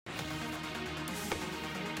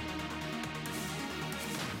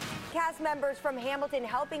cast members from Hamilton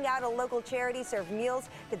helping out a local charity serve meals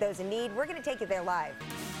to those in need. We're going to take you there live.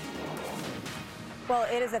 Well,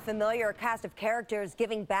 it is a familiar cast of characters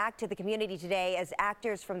giving back to the community today as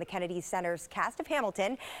actors from the Kennedy Center's cast of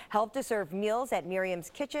Hamilton help to serve meals at Miriam's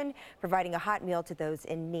kitchen, providing a hot meal to those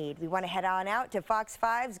in need. We want to head on out to Fox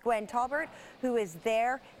 5's Gwen Talbert, who is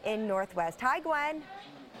there in Northwest. Hi, Gwen.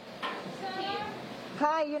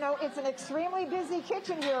 Hi, you know, it's an extremely busy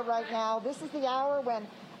kitchen here right now. This is the hour when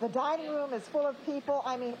the dining room is full of people.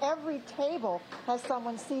 I mean, every table has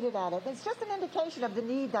someone seated at it. It's just an indication of the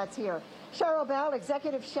need that's here. Cheryl Bell,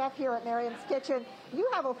 executive chef here at Miriam's Kitchen. You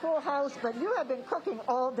have a full house, but you have been cooking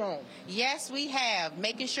all day. Yes, we have,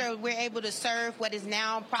 making sure we're able to serve what is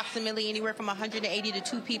now approximately anywhere from 180 to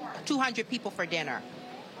 200 people for dinner.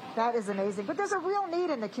 That is amazing. But there's a real need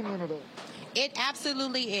in the community. It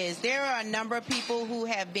absolutely is. There are a number of people who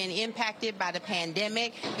have been impacted by the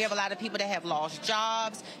pandemic. We have a lot of people that have lost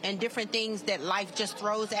jobs and different things that life just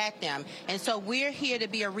throws at them. And so we're here to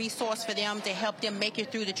be a resource for them to help them make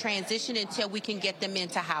it through the transition until we can get them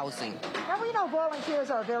into housing. Now, we know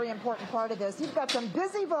volunteers are a very important part of this. You've got some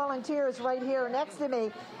busy volunteers right here next to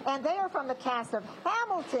me, and they are from the cast of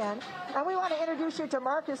Hamilton. And we want to introduce you to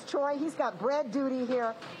Marcus Choi. He's got bread duty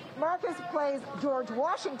here. Marcus plays George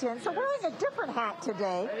Washington, so wearing a different hat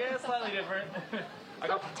today. Yeah, slightly different. I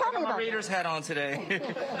got my Raiders Raiders hat on today,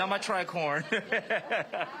 not my tricorn.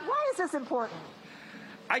 Why is this important?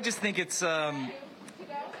 I just think it's,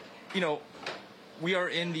 you know, we are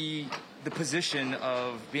in the position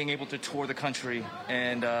of being able to tour the country,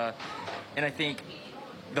 and I think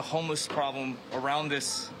the homeless problem around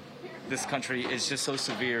this country is just so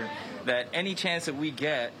severe that any chance that we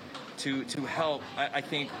get to help, I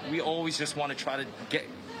think we always just want to try to get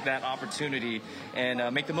that opportunity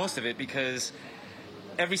and make the most of it, because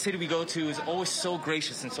every city we go to is always so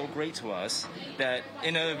gracious and so great to us that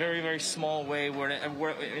in a very, very small way, we're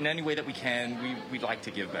in any way that we can, we'd like to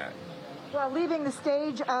give back. Well, leaving the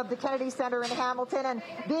stage of the Kennedy Center in Hamilton and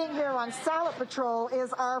being here on Salad Patrol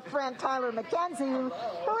is our friend Tyler McKenzie, who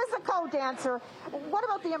is a co-dancer. What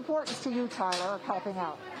about the importance to you, Tyler, of helping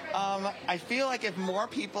out? I feel like if more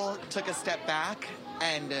people took a step back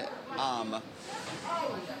and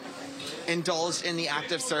indulged in the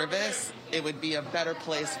act of service, it would be a better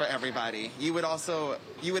place for everybody. You would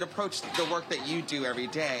approach the work that you do every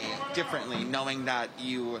day differently, knowing that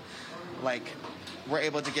you, we're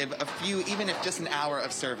able to give a few, even if just an hour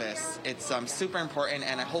of service. It's super important,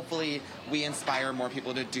 and hopefully we inspire more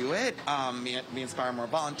people to do it. We inspire more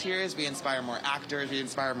volunteers, we inspire more actors, we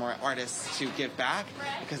inspire more artists to give back,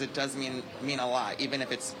 because it does mean a lot, even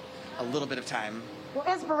if it's a little bit of time. Well,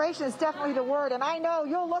 inspiration is definitely the word, and I know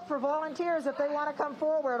you'll look for volunteers if they want to come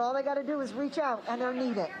forward. All they got to do is reach out, and they're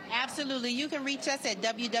needed. Absolutely. You can reach us at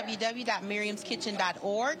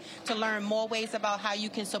www.miriamskitchen.org to learn more ways about how you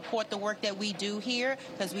can support the work that we do here,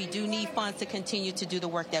 because we do need funds to continue to do the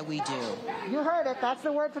work that we do. You heard it. That's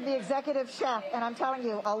the word from the executive chef, and I'm telling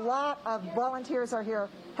you, a lot of volunteers are here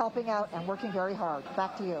helping out and working very hard.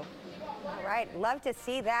 Back to you. All right, love to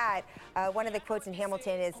see that. One of the quotes in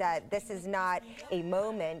Hamilton is that this is not a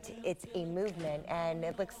moment, it's a movement, and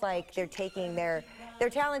it looks like they're taking their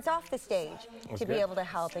talents off the stage to be able to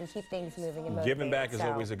help and keep things moving and motivated. Giving back is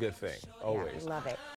always a good thing, always. Yeah, love it.